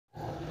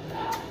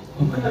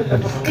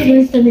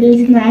Rules the video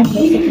is mad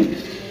basically.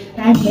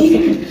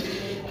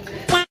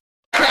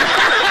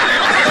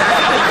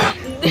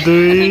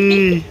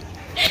 Three,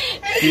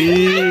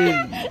 3,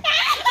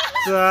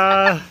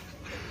 4,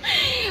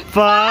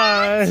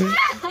 5,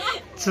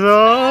 6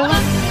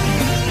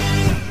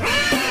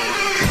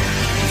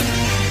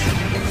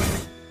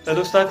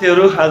 hello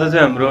साथीहरु आज चाहिँ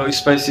हाम्रो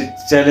स्पाइसी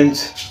च्यालेन्ज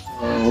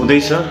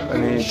हुँदैछ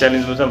अनि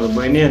च्यालेन्जमा चाहिँ हाम्रो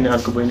बहिनी अनि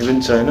अर्को बहिनी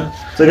पनि छ हैन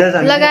सो गाइस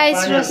हामी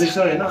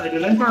पानी हैन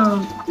अहिलेलाई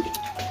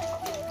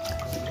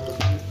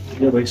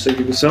यो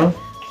भइसकेको छ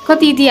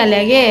कति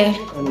दिइहाल्यो के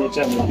अनि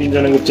चाहिँ हाम्रो तीन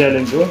जनाको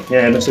च्यालेन्ज हो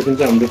यहाँ हेर्न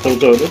सकिन्छ हाम्रो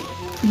फोटोहरु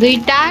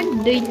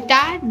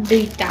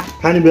दुईटा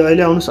खानी भए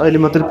अहिले आउनुस् अहिले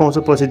मात्रै पाउँछ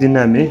पछि दिन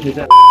हामी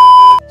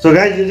सो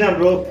गाइस यो चाहिँ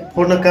हाम्रो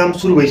फोड्न काम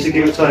सुरु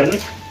भइसकेको छ हैन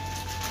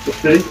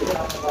त्यसै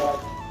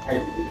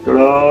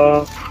टडा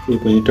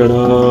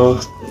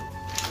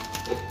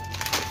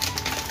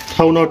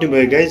ठाउँ नउटी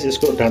भयो गाइस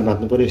यसको ढाड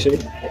भाँच्नु पर्यो यसरी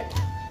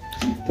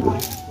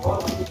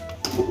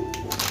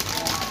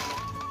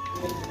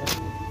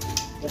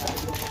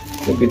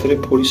त्यो भित्रै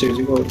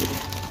फोडिसकेको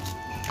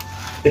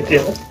यति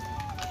हो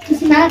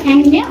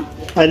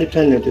अहिले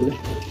फ्याल्ने त्यसले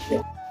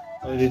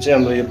अहिले चाहिँ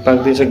हाम्रो यो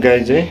पाक्दैछ गाई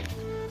चाहिँ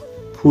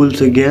फुल छ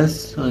ग्यास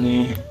अनि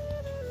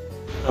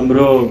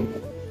हाम्रो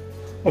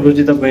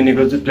रुचिता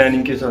बहिनीको चाहिँ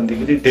प्लानिङ के छ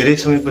भन्दाखेरि धेरै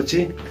समयपछि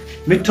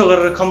मिठो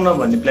गरेर खाउँ न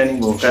भन्ने प्लानिङ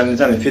भएको कारणले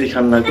चाहिँ हामी फेरि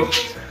खान लाग्यो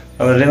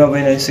हाम्रो रेमा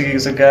बहिनी आइसकेको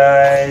छ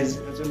गाइज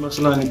यो चाहिँ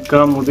मसला अनि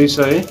काम हुँदैछ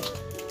है यो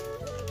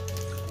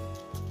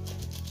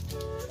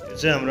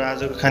चाहिँ हाम्रो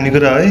आजको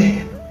खानेकुरा है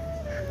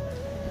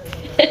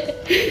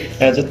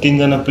यहाँ चाहिँ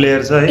तीनजना प्लेयर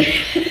छ है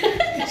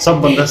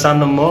सबभन्दा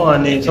सानो म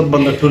अनि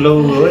सबभन्दा ठुलो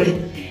है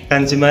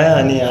कान्छीमाया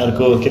अनि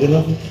अर्को के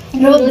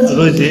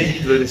अरे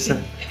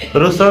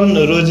रोशन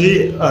रोजी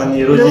अनि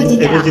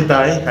रोजिता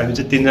है हामी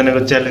चाहिँ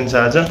तीनजनाको च्यालेन्ज छ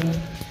आज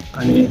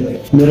अनि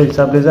मेरो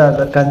हिसाबले चाहिँ आज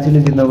कान्छीले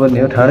जित्नुपर्ने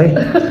हो ठाडै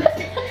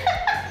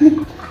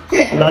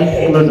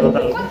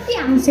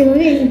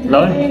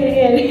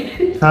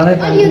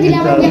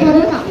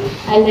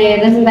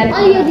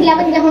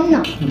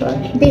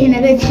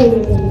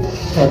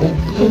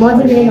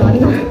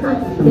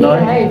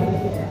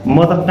म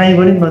त कहीँ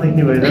पनि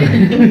नदेख्ने भएर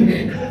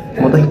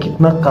म त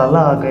कितना काला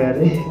आ गया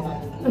रे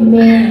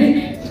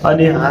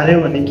अनि हार्यो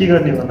भने के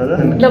गर्ने भन त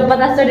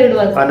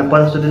अनि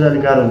 50 चोटि चाहिँ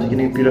अलिक गाह्रो हुन्छ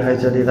किनकि पिरो खाइ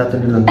चाहिँ रातो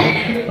ढिलो हुन्छ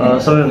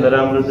सबैभन्दा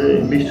राम्रो चाहिँ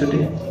 20 चोटि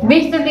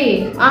 25 चोटि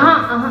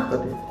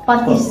आज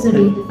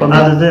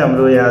चाहिँ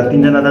हाम्रो यहाँ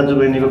तीनजना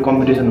दाजुबहिनीको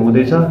कम्पिटिसन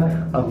हुँदैछ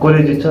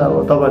कसले जित्छ अब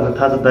तपाईँहरूलाई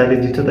थाहा छ दाइले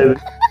जित्छ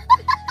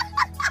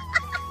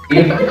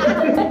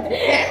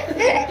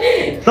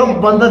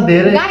सबभन्दा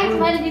धेरै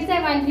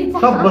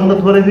सबभन्दा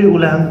थोरै फेरि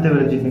उसलाई आउँछ त्यही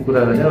भएर जित्ने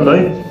कुरा गर्ने ल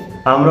है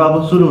हाम्रो अब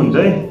सुरु हुन्छ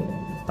है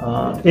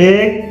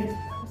 1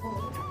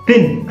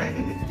 3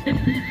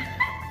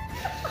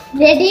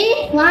 रेडी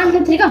 1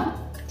 2 3 गो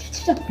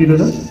पिरो त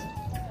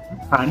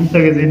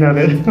हानिसकेको छैन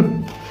अरे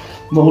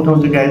म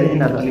उठाउँछु गाई चाहिँ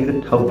यिनीहरू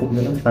अलिकति ठाउँ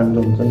पुग्दैन शान्त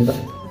हुन्छ नि त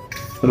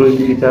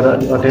रोजी बिचरा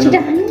अलिक अटेन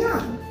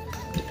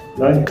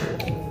ल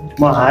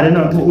म हारेन म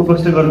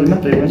उपस्थित गर्दिनँ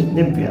त्यही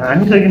पनि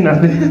हानिसकिन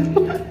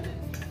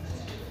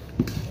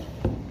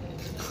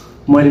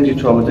मैले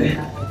जित्छु अब चाहिँ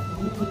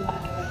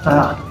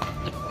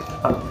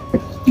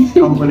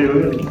कम्पनी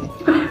गयो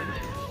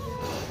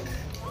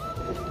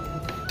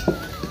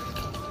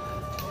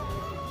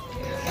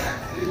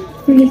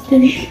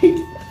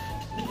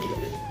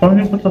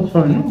पनिरको सक्छ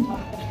होइन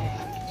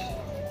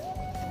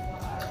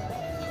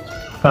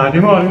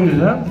घाँटीमा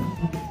अलिँदैछ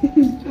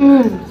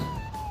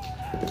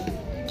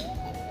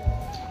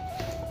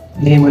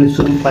ए मैले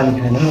सुरु पानी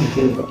खाएन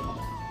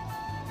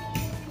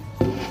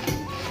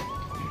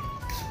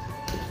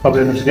अब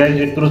हेर्नुहोस् गाई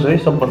यत्रो छ है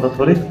सबभन्दा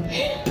थोरै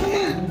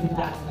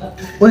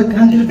ओए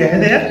कान्छीले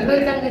भ्याइदे यार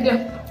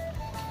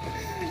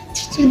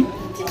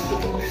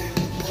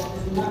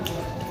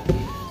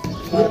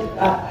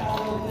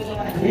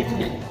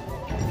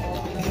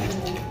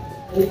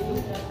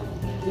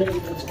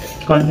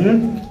कान्छी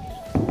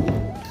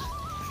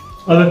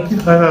अलग के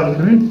खाएर आएको छ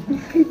नि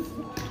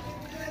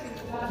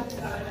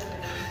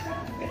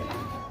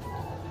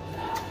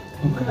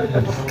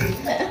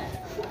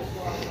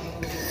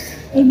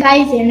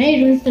गाइस हेर्नु है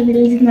rules the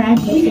village is mad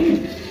basically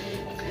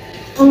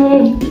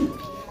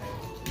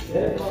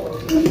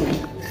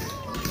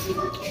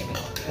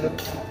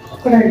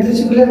कुरा हेर्दै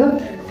छु बुझ्ला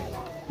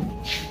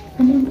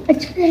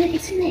एकछिन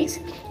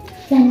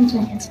च्यालेन्ज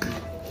भइहाल्छ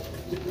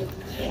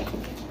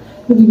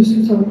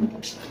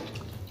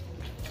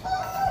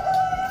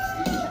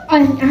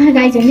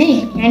गाइस हेर्नु है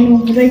हेर्नु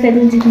रोहित दाजु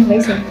जित्नु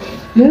भइसक्यो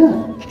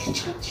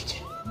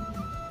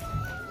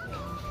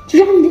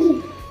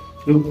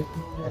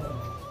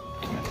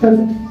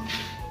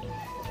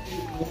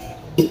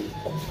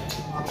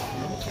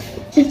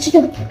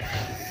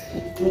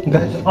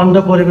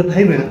अन्डा परेको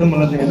थाहै भएन त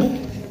मलाई चाहिँ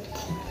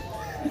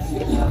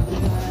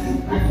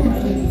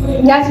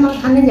ग्यासमा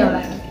खानै थियो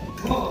होला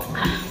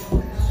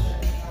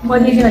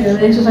मैले चाहिँ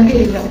भनेर यसो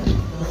सकिरहेको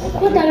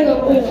कोताले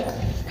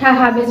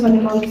खा बेस भने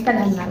म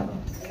बिस्तारै खान लाग्यो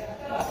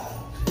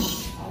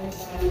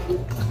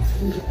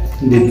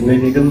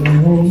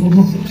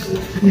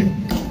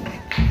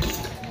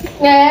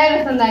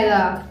रोशन दाइ ल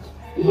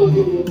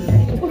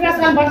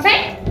उक्रासमा पर्छ है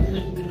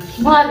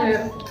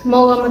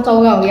मौगामा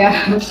चौगा हो या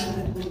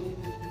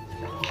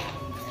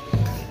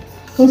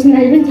रोशन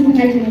दाइ पनि जित्न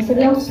गाइस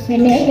ल्याउँछु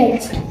फेरि है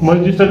गाइस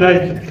मैले जित्छ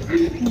गाइस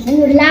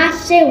लास्ट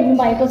चाहिँ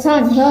हुनुभएको छ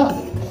अन्त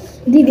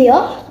दिदी हो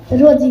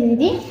रोजी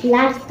दिदी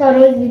लास्ट त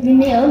रोजी दिदी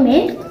नै हो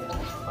मेन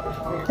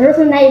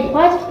रोशन दाइ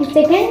फर्स्ट कि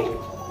सेकेन्ड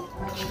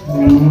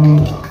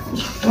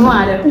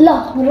ल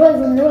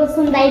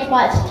रोशन दाइ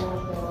फर्स्ट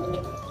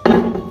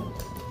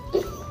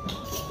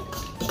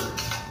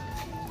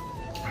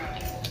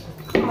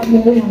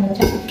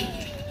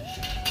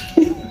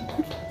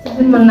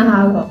मन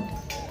नहागो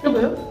के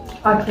भयो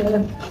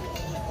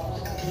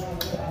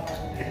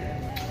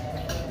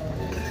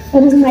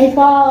रोशन दाइ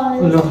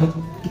फर्स्ट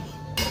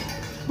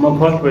म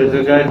फर्स्ट भएछु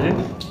गाइस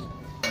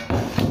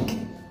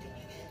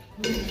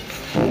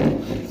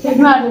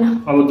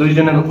अब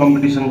दुईजनाको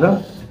कम्पिटिसन छ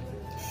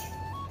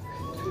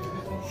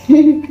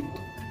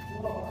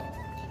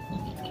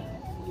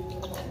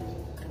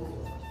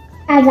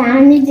आज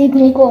हामी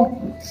जित्नेको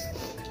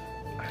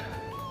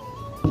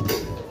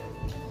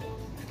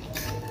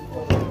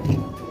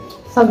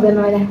सक्दैन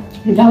मैले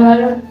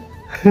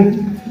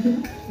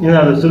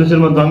यिनीहरू सुरु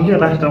दङ्ग्यो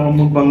लास्टमा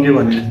मुख बङ्ग्यो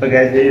भने जस्तो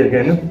गाइस यही हो कि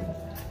होइन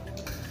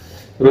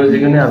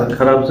रोजीको नै हालत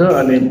खराब छ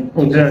अनि ऊ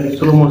चाहिँ अलिक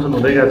स्लो मोसन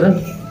हुँदै गएको छ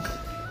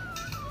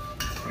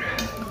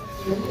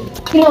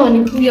किनभने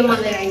पुग्यो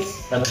मलाई गाइस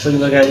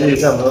सुनिमा गाइस यो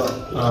चाहिँ हाम्रो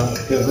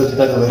त्यो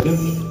रोजिताको भयो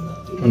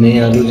अनि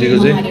यहाँ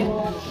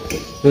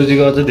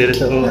रोजीको अझ धेरै छ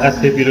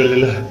आत्ते पिरोले ल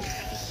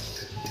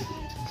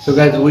सो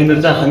गाइस विनर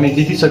चाहिँ हामी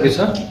जितिसकेछ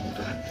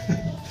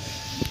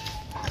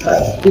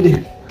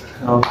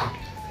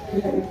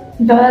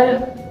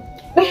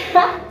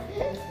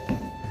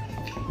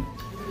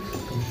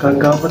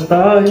काका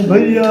बताए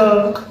भैया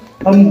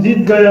हम जीत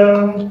गया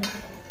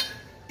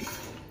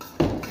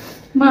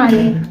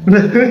मारे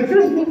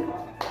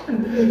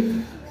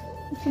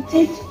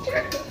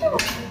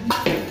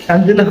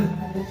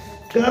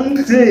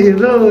कान्छे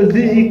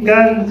रोजी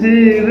कान्छे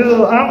रो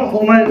आम ओ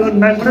माय गॉड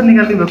नाकबाट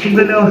निकाल्ने भयो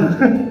कुनले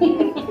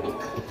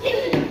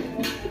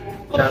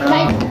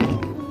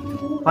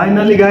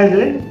फाइनली गाइस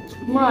है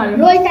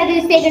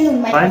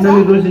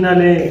फाइनली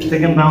रोजिनाले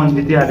सेकेन्ड राउन्ड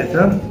जितिहालेछ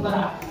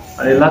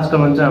अनि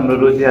लास्टमा चाहिँ हाम्रो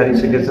रोजी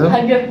हारिसकेछ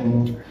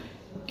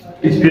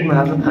स्पिडमा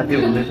हाल्नु थाक्यो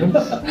भन्दैछ अनि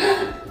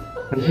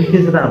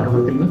के छ त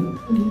हाम्रो टिममा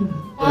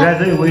गाइस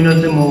चाहिँ विनर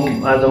चाहिँ म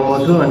आज म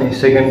छु अनि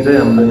सेकेन्ड चाहिँ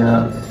हाम्रो यहाँ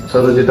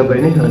सरोजिता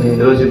बहिनी अनि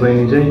रोजी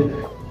बहिनी चाहिँ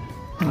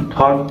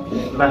थर्ड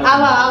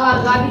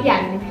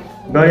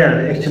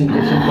गइहाल्ने एकछिन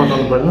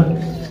पठाउनु पर्छ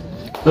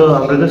सो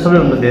हाम्रो चाहिँ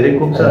सबैभन्दा धेरै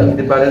कुक छ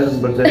अलिकति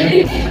पारिदिनुपर्छ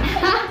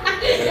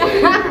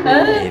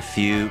A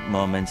few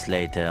moments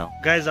later.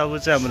 Guys अब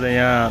चाहिँ हाम्रो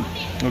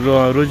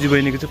यहाँ रोजी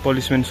बहिनीको चाहिँ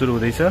पनिसमेन्ट सुरु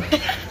हुँदैछ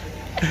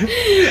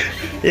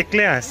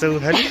एक्लै हाँस्छ उ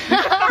खालि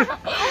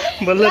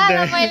बल्ल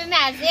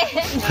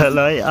ल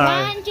है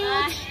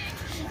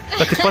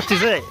कति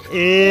 25 है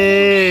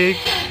 1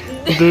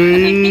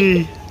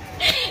 2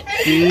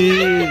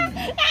 3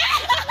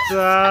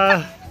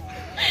 4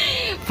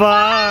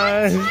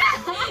 5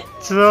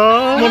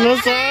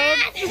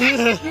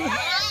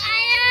 6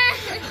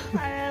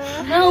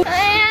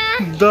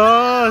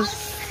 10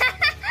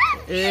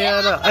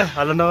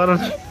 हेलो नगर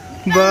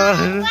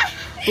 12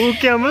 ऊ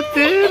क्या म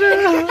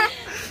 13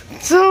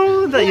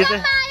 14 यो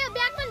चाहिँ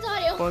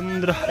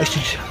 15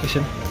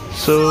 16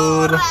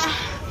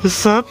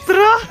 17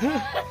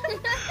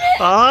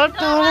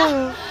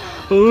 18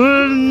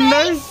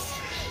 19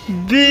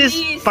 20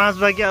 5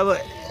 बाँकी अब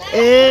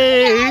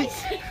 1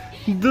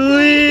 2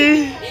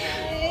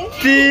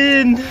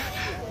 3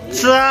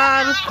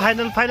 4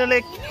 फाइनल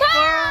 1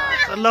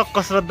 ल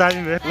कसरत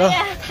दामी भयो ल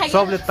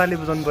सबले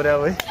ताली बजाउनु पर्यो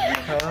अब है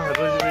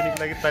रोजी बहिनीको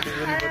लागि ताली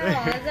बजाउनु पर्यो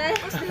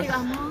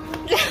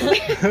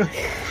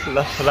ल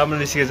राम्रो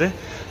निस्केको चाहिँ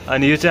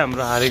अनि यो चाहिँ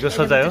हाम्रो हारेको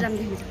सजाय हो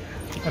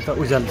अथवा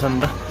उज्यालो छ नि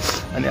त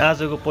अनि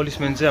आजको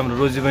पनिसमेन्ट चाहिँ हाम्रो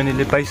रोजी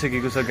बहिनीले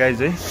पाइसकेको छ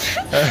गाइज है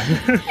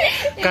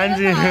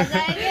कान्छी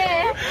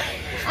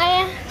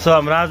सो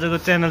हाम्रो आजको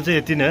च्यानल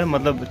चाहिँ यति नै हो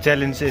मतलब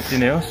च्यालेन्ज चाहिँ यति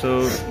नै हो सो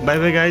बाई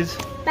बाई गाइज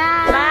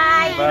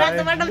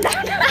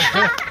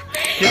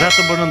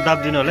रातो बटन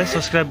दाबिदिनु होला है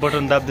सब्सक्राइब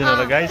बटन दाबिदिनु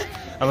होला गाइज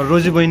हाम्रो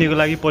रोजी बहिनीको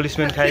लागि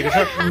पनिसमेन्ट खाएको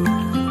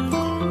छ